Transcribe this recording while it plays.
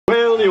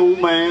the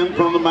old man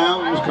from the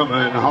mountains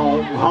coming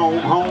home, home,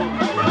 home.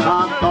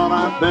 I thought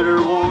I'd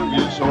better warn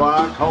you, so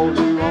I called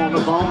you on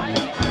the phone.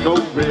 Go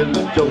rid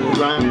Joe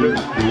Grinder,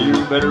 you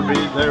better be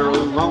there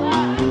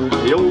alone.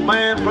 The old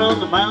man from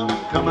the mountain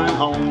coming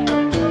home.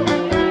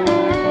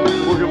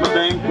 Working my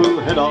dang fool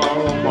head off,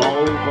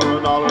 all for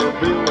a dollar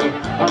bill.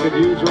 I could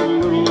use a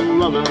little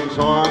loving,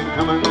 so I'm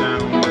coming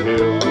down the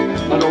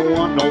hill. I don't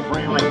want no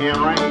friendly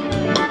Henry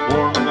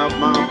warming up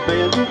my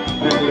bed.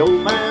 And the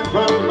old man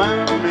from the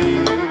mountain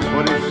means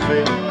what he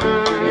said.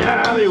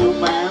 Yeah, the old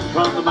man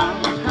from the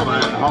mountain's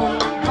coming home,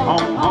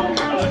 home, home.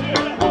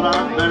 But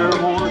I better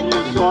warn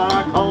you, so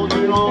I called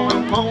you on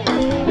the phone.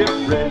 Get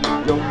ready,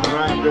 Joe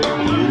Grinder,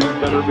 you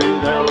better be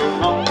there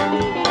alone.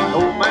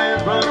 Old man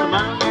from the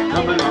mountain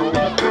coming home.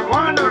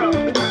 Wander up. You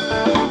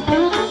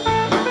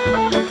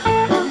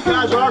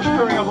guys are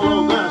stirring up a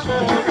little mess.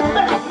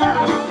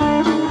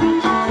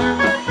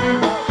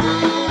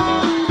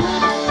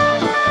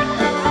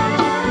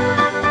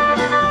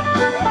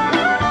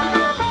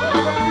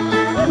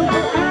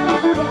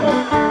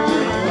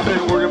 I've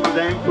been working my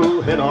dang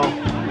fool head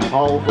off,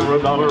 all for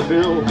a dollar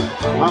bill.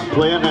 I'm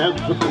playing at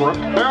the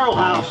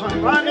BarrelHouse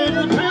and I need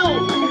a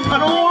pill. I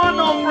don't want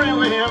no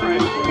friendly Henry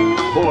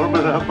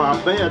warming up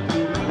my bed.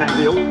 And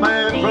the old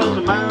man from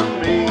the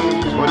mountain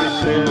means what he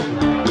said.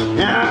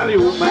 Yeah, the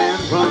old man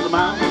from the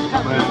mountain's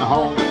coming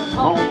home,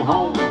 home,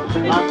 home.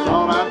 I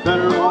thought I'd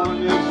better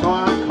warn you, so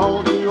I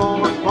called you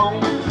on the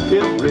phone.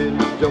 Get rid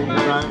of Joe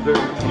Grinder,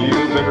 you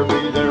better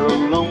be there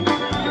alone.